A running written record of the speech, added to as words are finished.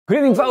Good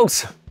evening,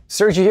 folks!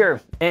 Sergii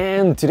here,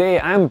 and today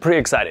I'm pretty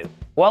excited.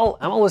 Well,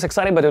 I'm always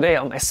excited, but today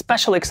I'm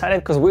especially excited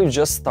because we've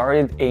just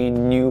started a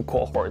new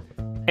cohort.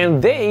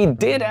 And they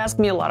did ask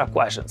me a lot of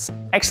questions.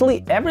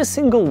 Actually, every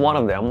single one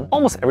of them,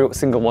 almost every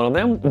single one of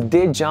them,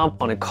 did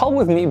jump on a call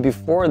with me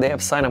before they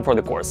have signed up for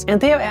the course.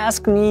 And they have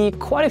asked me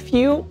quite a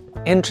few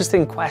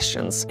interesting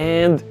questions.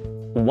 And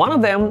one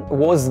of them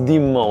was the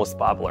most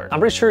popular. I'm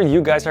pretty sure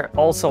you guys are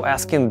also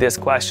asking this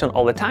question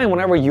all the time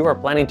whenever you are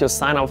planning to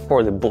sign up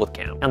for the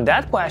bootcamp. And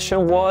that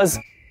question was,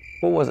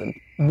 what was it?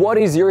 What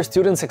is your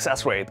student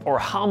success rate? Or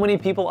how many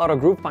people out of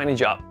group find a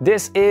job?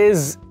 This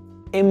is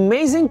an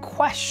amazing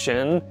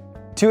question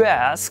to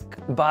ask,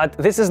 but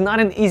this is not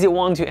an easy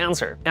one to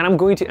answer. And I'm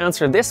going to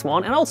answer this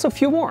one and also a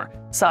few more,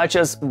 such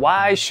as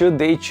why should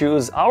they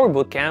choose our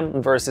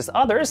bootcamp versus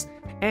others?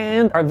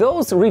 And are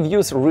those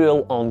reviews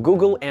real on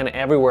Google and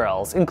everywhere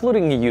else,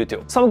 including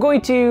YouTube? So I'm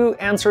going to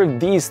answer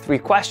these three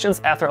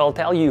questions after I'll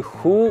tell you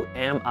who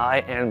am I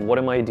and what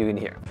am I doing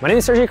here. My name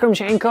is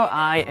Sergii.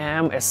 I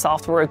am a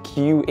software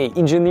QA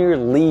engineer,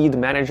 lead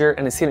manager,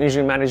 and a senior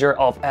engineering manager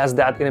of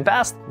SDAT in the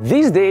past.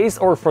 These days,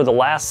 or for the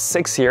last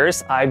 6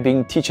 years, I've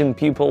been teaching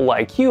people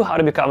like you how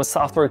to become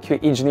software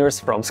QA engineers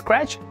from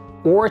scratch,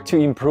 or to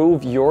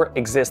improve your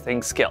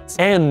existing skills.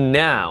 And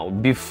now,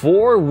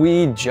 before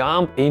we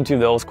jump into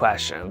those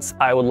questions,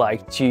 I would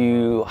like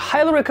to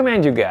highly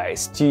recommend you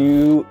guys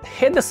to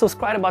hit the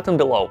subscribe button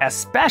below,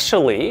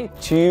 especially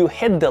to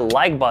hit the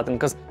like button,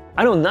 because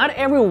I know not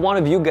every one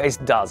of you guys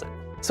does it.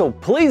 So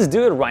please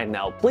do it right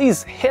now.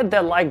 Please hit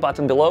that like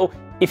button below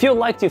if you'd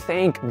like to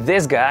thank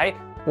this guy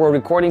for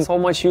recording so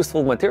much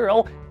useful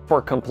material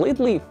for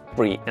completely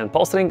free and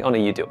posting on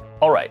YouTube.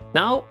 All right,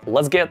 now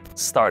let's get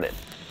started.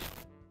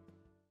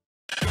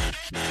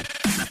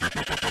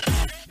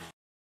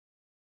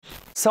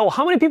 So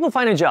how many people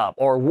find a job,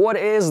 or what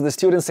is the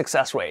student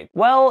success rate?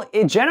 Well,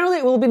 it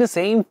generally will be the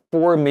same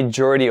for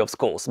majority of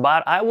schools,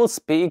 but I will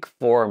speak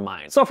for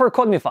mine. So for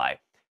Codemify,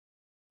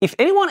 if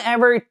anyone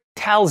ever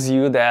tells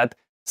you that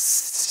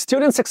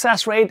student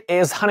success rate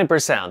is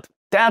 100%,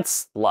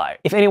 that's lie.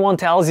 If anyone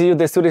tells you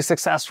the student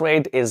success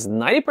rate is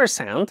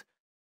 90%,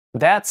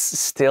 that's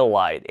still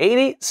lie.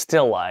 80,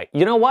 still lie.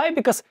 You know why?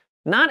 Because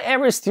not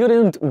every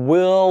student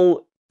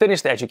will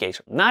finish the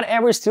education. Not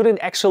every student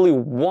actually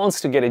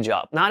wants to get a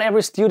job. Not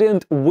every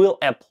student will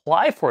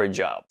apply for a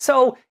job.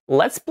 So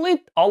let's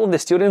split all of the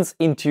students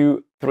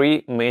into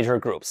three major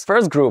groups.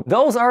 First group,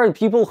 those are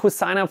people who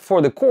sign up for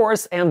the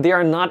course and they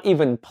are not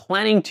even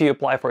planning to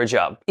apply for a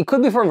job. It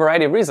could be for a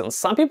variety of reasons.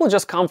 Some people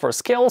just come for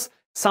skills.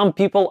 Some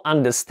people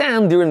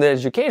understand during the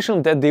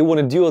education that they want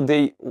to do what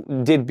they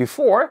did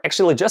before.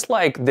 Actually, just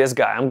like this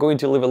guy, I'm going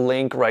to leave a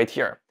link right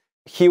here.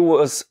 He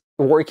was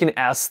working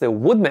as the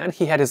woodman.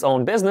 He had his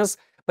own business,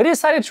 but he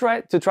decided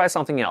to try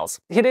something else.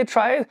 He did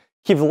try it.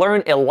 He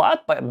learned a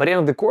lot, but by the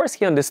end of the course,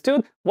 he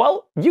understood,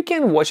 well, you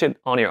can watch it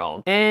on your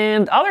own.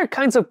 And other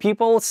kinds of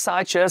people,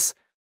 such as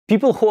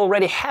people who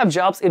already have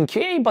jobs in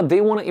QA, but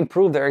they want to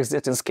improve their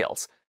existing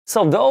skills.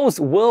 So those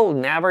will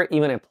never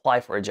even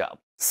apply for a job.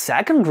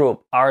 Second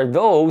group are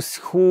those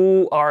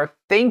who are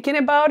thinking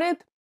about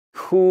it,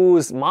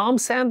 whose mom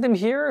sent them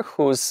here,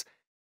 whose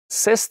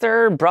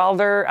sister,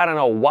 brother, I don't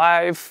know,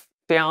 wife,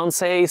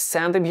 fiance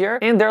sent them here,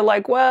 and they're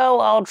like,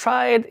 well, I'll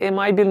try it. It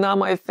might be not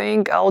my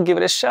thing. I'll give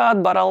it a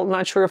shot, but I'm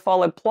not sure if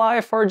I'll apply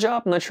for a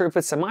job. Not sure if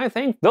it's my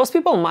thing. Those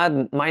people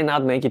might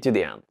not make it to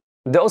the end.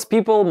 Those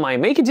people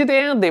might make it to the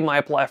end. They might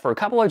apply for a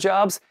couple of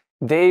jobs.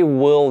 They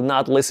will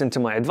not listen to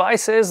my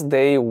advices.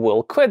 They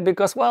will quit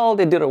because, well,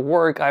 they didn't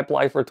work. I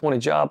applied for 20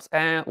 jobs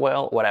and,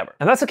 well, whatever.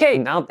 And that's okay.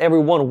 Not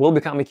everyone will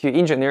become a QA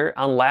engineer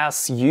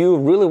unless you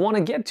really want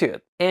to get to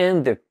it.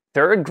 And the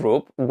third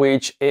group,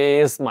 which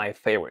is my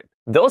favorite.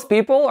 Those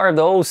people are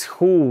those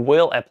who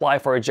will apply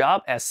for a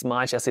job as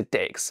much as it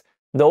takes.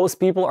 Those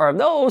people are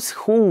those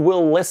who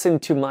will listen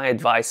to my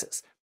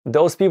advices.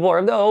 Those people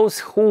are those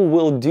who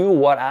will do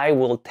what I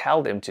will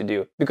tell them to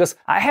do. Because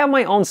I have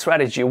my own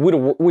strategy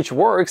which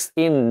works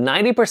in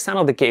 90%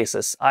 of the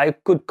cases. I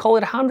could call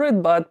it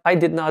 100, but I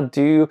did not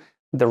do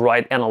the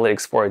right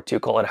analytics for it to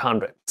call it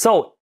 100.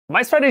 So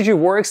my strategy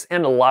works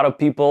and a lot of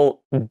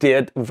people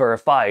did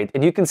verify it.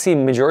 And you can see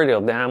majority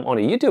of them on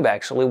YouTube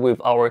actually with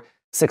our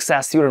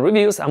success student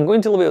reviews. I'm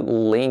going to leave a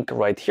link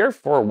right here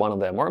for one of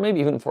them, or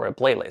maybe even for a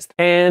playlist.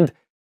 And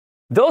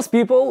those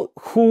people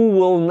who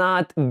will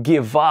not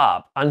give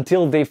up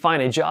until they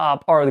find a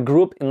job are the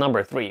group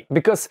number 3.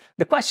 Because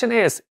the question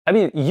is, I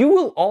mean, you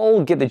will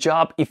all get the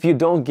job if you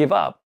don't give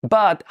up.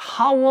 But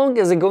how long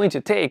is it going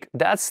to take?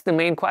 That's the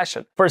main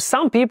question. For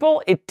some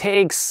people, it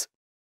takes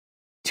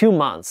 2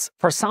 months.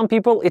 For some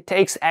people, it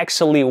takes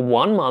actually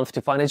 1 month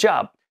to find a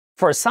job.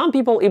 For some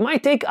people, it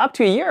might take up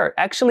to a year.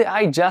 Actually,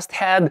 I just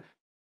had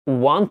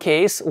one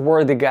case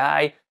where the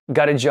guy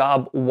got a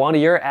job 1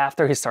 year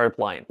after he started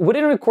applying. We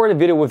didn't record a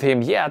video with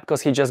him yet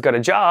because he just got a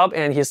job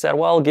and he said,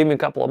 well, give me a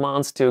couple of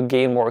months to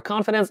gain more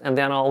confidence and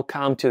then I'll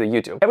come to the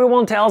YouTube.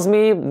 Everyone tells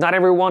me not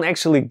everyone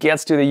actually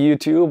gets to the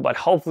YouTube, but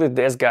hopefully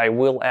this guy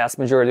will ask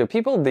majority of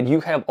people that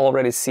you have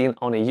already seen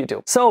on the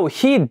YouTube. So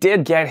he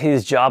did get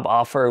his job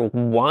offer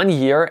 1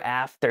 year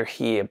after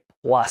he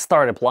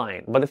started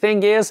applying. But the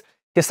thing is,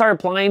 he started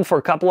applying for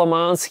a couple of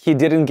months, he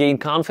didn't gain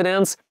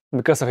confidence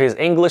because of his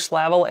English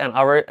level and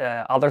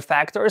other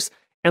factors.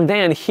 And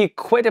then he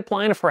quit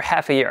applying for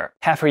half a year.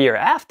 Half a year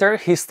after,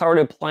 he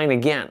started applying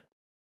again.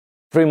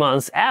 3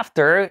 months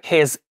after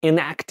his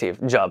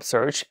inactive job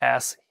search,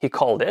 as he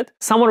called it,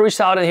 someone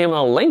reached out to him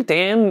on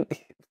LinkedIn.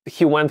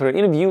 He went through an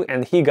interview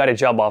and he got a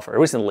job offer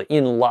recently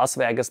in Las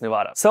Vegas,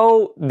 Nevada.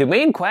 So the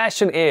main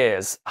question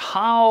is,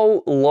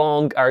 how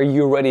long are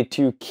you ready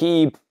to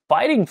keep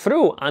fighting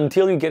through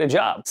until you get a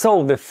job?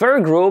 So the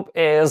third group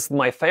is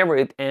my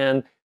favorite,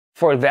 and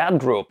for that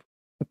group,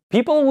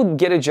 people would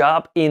get a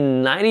job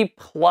in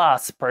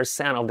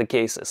 90+% of the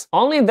cases.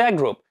 Only in that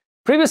group.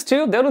 Previous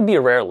two, that would be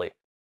rarely.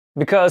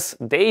 Because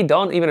they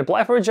don't even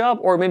apply for a job,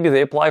 or maybe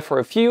they apply for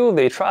a few,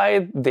 they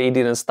tried, they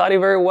didn't study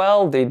very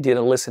well, they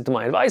didn't listen to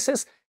my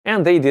advices,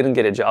 and they didn't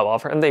get a job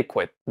offer and they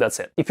quit. That's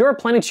it. If you're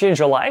planning to change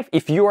your life,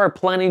 if you are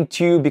planning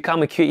to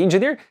become a QA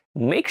engineer,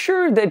 make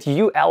sure that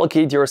you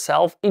allocate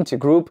yourself into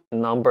group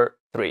number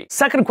 3.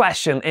 Second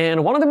question,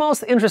 and one of the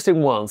most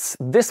interesting ones.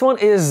 This one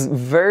is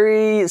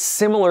very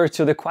similar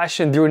to the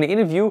question during the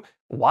interview,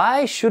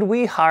 why should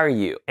we hire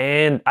you?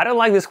 And I don't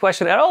like this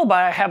question at all, but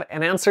I have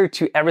an answer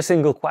to every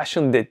single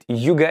question that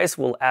you guys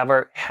will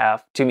ever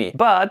have to me.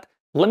 But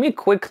let me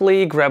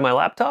quickly grab my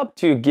laptop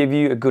to give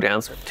you a good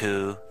answer.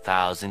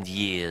 2,000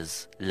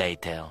 years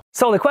later.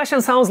 So the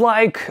question sounds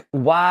like,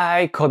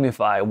 why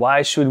Codemify?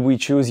 Why should we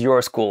choose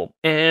your school?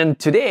 And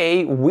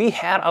today we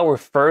had our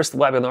first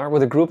webinar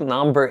with the group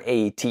number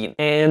 18.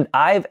 And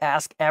I've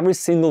asked every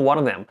single one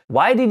of them,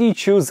 why did you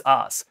choose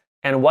us?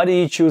 And why did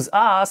you choose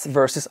us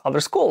versus other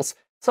schools?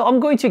 So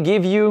I'm going to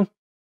give you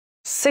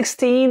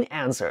 16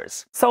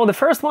 answers. So the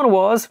first one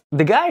was,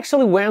 the guy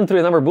actually went through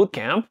another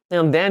bootcamp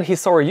and then he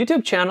saw a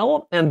YouTube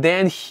channel and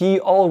then he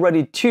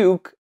already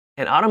took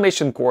an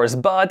automation course,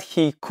 but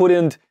he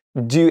couldn't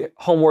do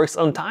homeworks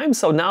on time.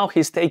 So now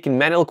he's taking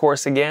manual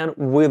course again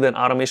with an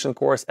automation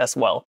course as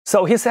well.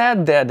 So he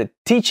said that the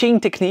teaching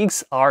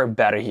techniques are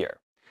better here.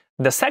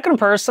 The second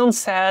person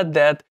said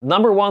that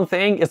number one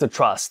thing is the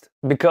trust.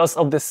 Because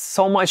of this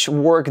so much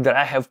work that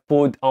I have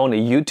put on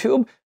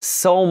YouTube,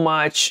 so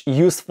much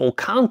useful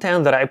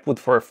content that I put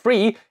for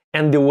free,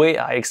 and the way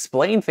I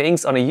explain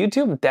things on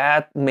YouTube,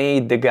 that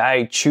made the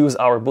guy choose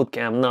our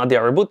bootcamp, not the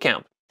other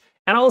bootcamp.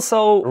 And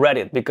also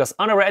Reddit, because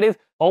on Reddit,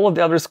 all of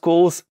the other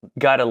schools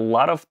got a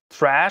lot of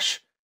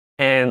trash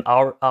and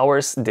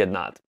ours did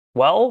not.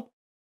 Well,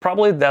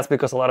 probably that's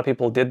because a lot of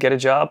people did get a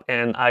job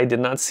and I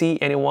did not see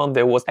anyone.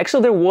 There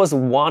was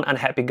one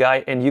unhappy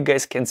guy, and you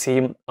guys can see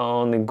him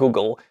on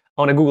Google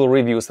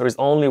reviews. There is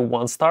only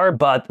 1 star,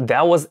 but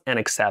that was an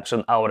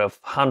exception out of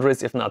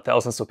hundreds, if not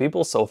thousands of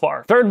people so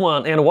far. Third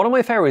one, and one of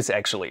my favorites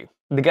actually.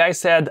 The guy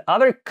said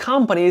other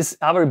companies,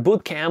 other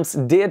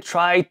bootcamps did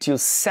try to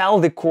sell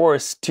the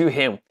course to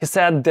him. He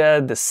said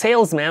that the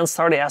salesman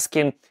started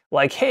asking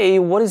like, hey,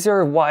 what is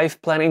your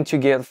wife planning to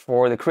get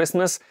for the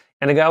Christmas?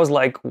 And the guy was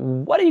like,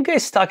 what are you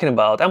guys talking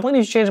about? I'm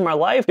planning to change my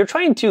life. You're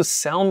trying to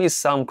sell me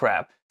some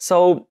crap.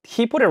 So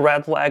he put a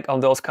red flag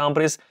on those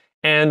companies.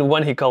 And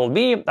when he called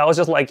me, I was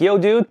just like, yo,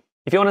 dude,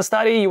 if you want to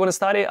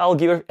study, I'll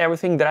give you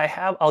everything that I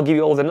have. I'll give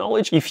you all the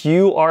knowledge. If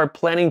you are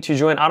planning to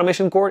join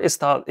automation course,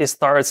 it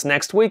starts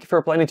next week. If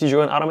you're planning to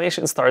join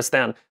automation, it starts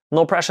then.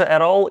 No pressure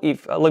at all.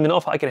 Let me know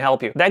if I can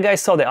help you. That guy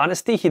saw the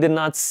honesty. He did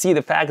not see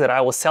the fact that I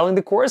was selling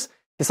the course.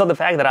 He saw the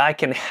fact that I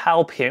can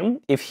help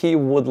him if he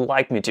would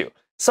like me to.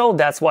 So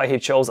that's why he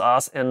chose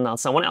us and not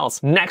someone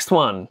else. Next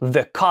one,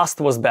 the cost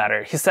was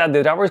better. He said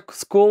that our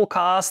school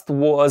cost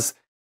was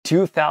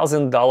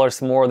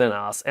 $2,000 more than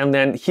us. And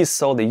then he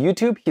saw the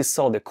YouTube, he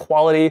saw the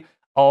quality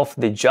of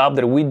the job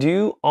that we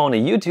do on a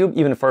YouTube,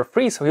 even for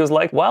free. So he was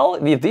like, well,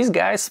 if these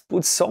guys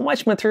put so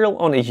much material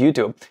on a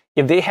YouTube,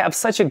 if they have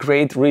such a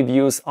great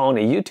reviews on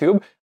a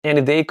YouTube, and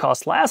if they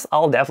cost less,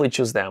 I'll definitely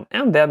choose them.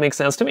 And that makes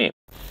sense to me.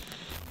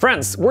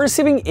 Friends, we're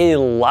receiving a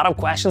lot of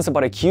questions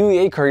about a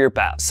QA career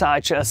path,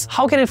 such as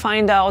how can I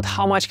find out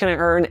how much can I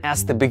earn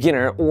as the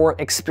beginner or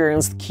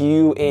experienced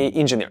QA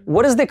engineer?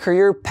 What does the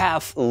career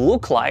path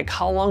look like?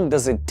 How long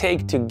does it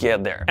take to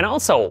get there? And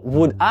also,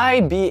 would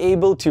I be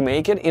able to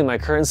make it in my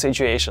current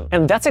situation?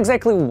 And that's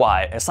exactly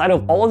why, aside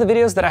of all of the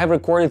videos that I have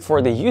recorded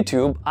for the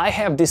YouTube, I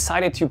have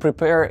decided to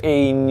prepare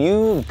a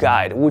new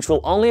guide, which will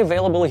only be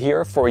available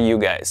here for you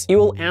guys. It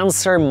will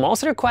answer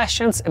most of your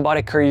questions about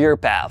a career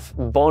path,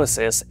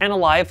 bonuses, and a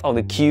life life of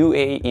the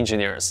QA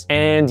engineers.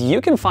 And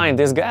you can find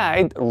this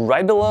guide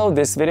right below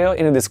this video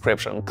in the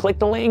description. Click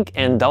the link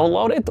and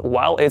download it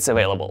while it's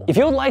available. If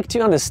you would like to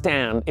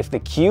understand if the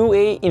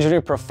QA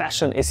engineering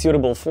profession is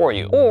suitable for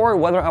you, or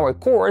whether our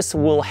course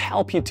will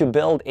help you to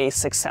build a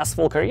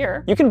successful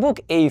career, you can book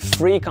a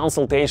free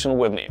consultation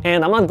with me.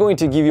 And I'm not going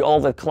to give you all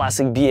the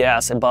classic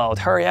BS about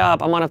hurry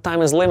up, amount of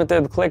time is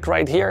limited, click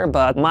right here,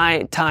 but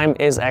my time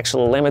is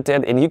actually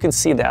limited, and you can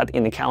see that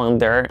in the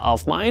calendar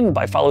of mine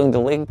by following the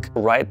link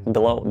right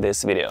below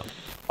this video.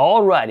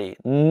 Alrighty,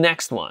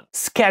 next one.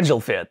 Schedule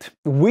fit.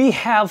 We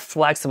have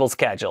flexible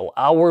schedule.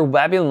 Our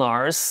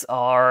webinars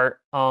are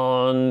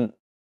on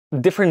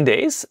different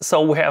days.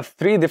 So we have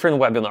 3 different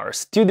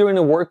webinars, 2 during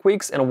the work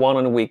weeks and 1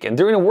 on the weekend.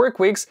 During the work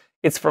weeks,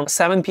 it's from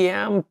 7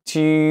 p.m.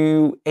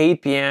 to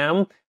 8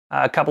 p.m.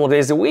 a couple of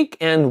days a week,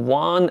 and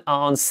 1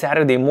 on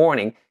Saturday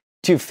morning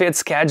to fit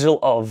schedule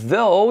of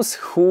those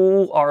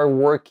who are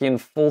working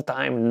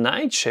full-time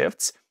night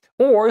shifts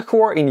or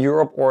who are in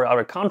Europe or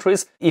other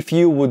countries. If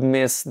you would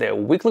miss the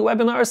weekly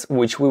webinars,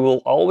 which we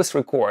will always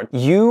record,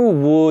 you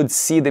would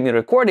see them in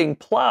recording,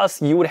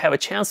 plus you would have a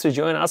chance to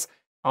join us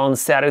on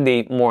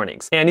Saturday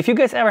mornings. And if you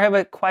guys ever have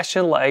a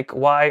question like,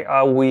 why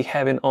are we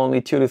having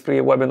only 2 to 3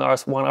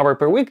 webinars 1 hour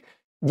per week,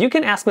 you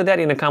can ask me that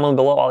in a comment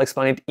below. I'll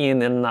explain it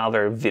in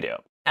another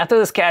video. After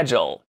the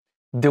schedule,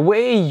 the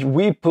way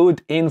we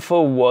put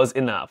info was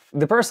enough.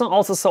 The person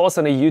also saw us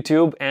on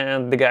YouTube,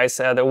 and the guy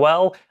said,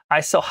 well, I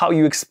saw how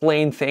you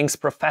explain things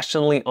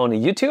professionally on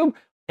YouTube,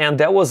 and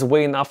that was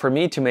way enough for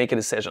me to make a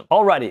decision.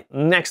 Alrighty,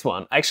 next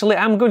one. Actually,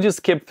 I'm going to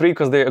skip 3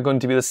 because they are going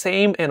to be the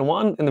same, and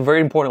a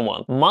very important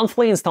one.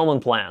 Monthly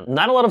installment plan.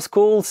 Not a lot of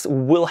schools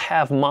will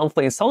have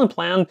monthly installment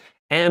plan,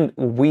 and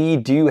we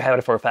do have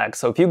it for a fact.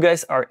 So if you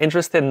guys are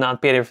interested in not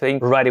paying everything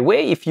right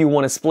away, if you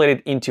want to split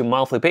it into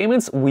monthly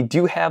payments, we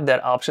do have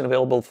that option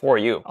available for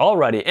you.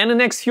 Alrighty, and the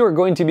next few are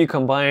going to be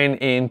combined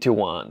into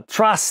one.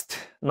 Trust,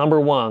 number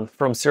 1,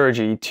 from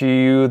Sergii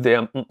to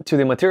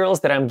the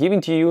materials that I'm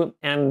giving to you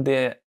and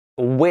the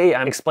way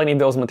I'm explaining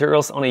those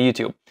materials on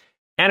YouTube.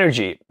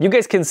 Energy. You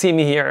guys can see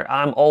me here.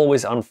 I'm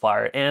always on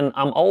fire, and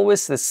I'm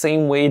always the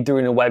same way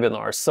during the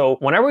webinars. So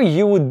whenever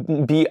you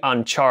would be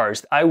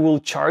uncharged, I will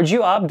charge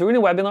you up during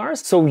the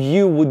webinars, so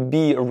you would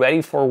be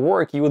ready for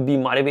work. You would be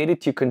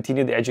motivated to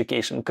continue the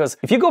education. Because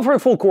if you go for a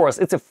full course,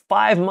 it's a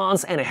 5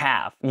 months and a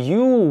half.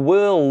 You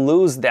will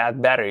lose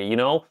that battery, you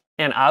know?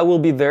 And I will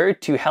be there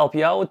to help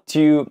you out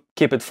to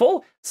keep it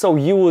full, so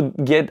you would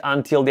get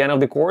until the end of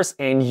the course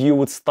and you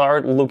would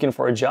start looking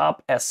for a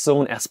job as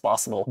soon as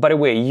possible. By the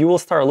way, you will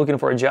start looking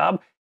for a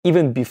job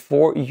even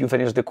before you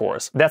finish the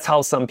course. That's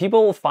how some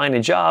people find the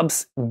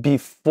jobs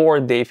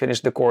before they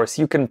finish the course.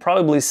 You can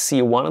probably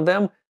see one of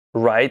them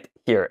right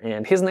here,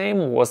 and his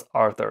name was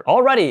Arthur.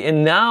 Alrighty,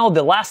 and now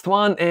the last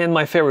one and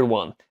my favorite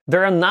one.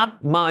 There are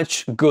not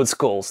much good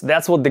schools.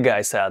 That's what the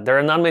guy said. There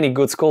are not many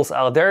good schools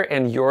out there,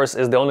 and yours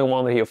is the only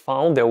one that he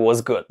found that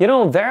was good. You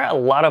know, there are a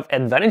lot of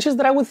advantages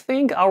that I would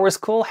think our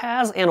school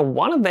has, and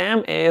one of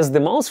them is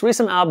the most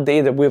recent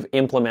update that we've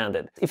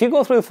implemented. If you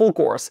go through the full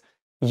course,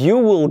 you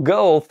will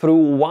go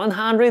through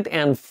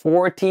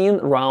 114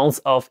 rounds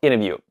of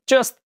interview.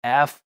 Just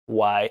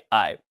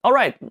FYI.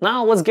 Alright,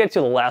 now let's get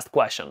to the last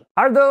question.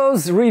 Are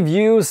those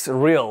reviews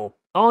real?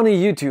 On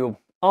YouTube,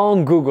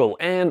 on Google,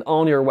 and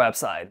on your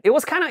website? It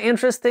was kind of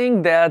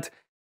interesting that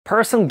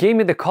person gave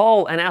me the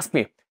call and asked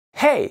me,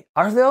 hey,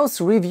 are those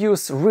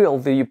reviews real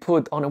that you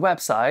put on a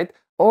website,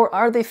 or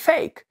are they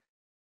fake?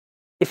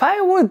 If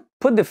I would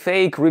put the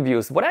fake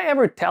reviews, would I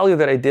ever tell you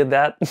that I did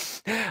that?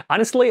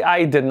 Honestly,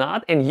 I did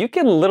not, and you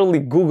can literally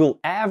Google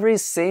every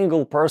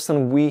single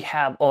person we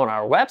have on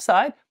our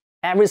website,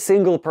 every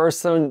single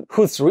person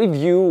whose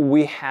review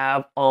we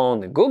have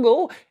on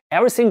Google,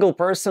 every single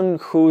person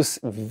whose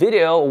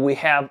video we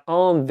have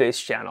on this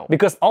channel.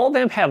 Because all of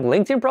them have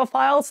LinkedIn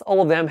profiles,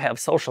 all of them have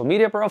social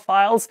media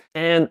profiles,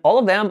 and all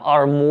of them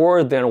are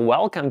more than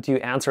welcome to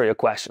answer your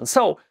questions.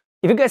 So,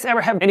 if you guys ever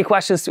have any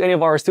questions to any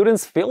of our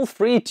students, feel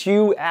free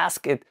to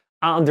ask it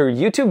under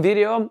YouTube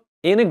video,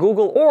 in a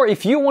Google, or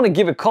if you want to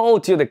give a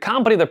call to the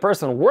company the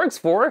person works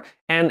for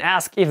and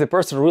ask if the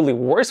person really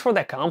works for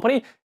that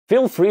company,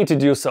 feel free to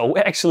do so.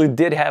 We actually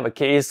did have a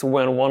case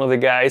when one of the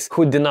guys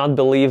who did not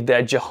believe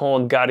that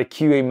Jahan got a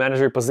QA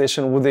manager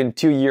position within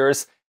 2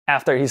 years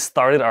after he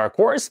started our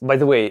course. By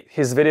the way,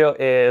 his video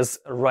is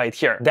right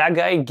here. That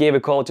guy gave a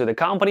call to the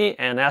company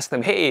and asked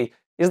them, hey,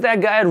 is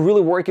that guy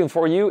really working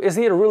for you? Is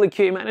he a really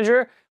QA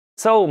manager?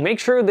 So make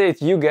sure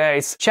that you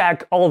guys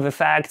check all the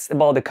facts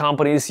about the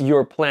companies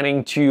you're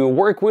planning to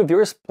work with,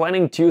 you're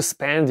planning to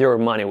spend your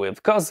money with,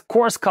 because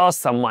course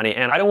costs some money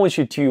and I don't want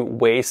you to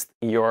waste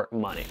your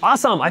money.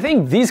 Awesome, I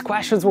think these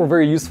questions were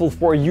very useful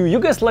for you. You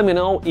guys let me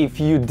know if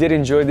you did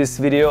enjoy this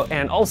video,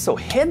 and also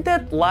hit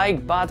that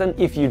like button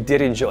if you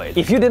did enjoy it.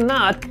 If you did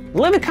not,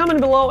 leave a comment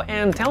below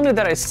and tell me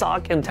that I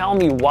suck and tell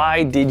me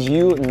why did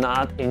you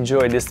not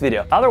enjoy this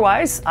video.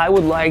 Otherwise, I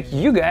would like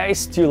you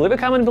guys to leave a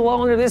comment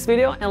below under this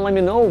video and let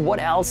me know what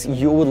else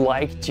you would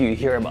like to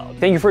hear about.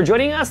 Thank you for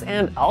joining us,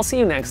 and I'll see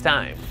you next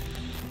time.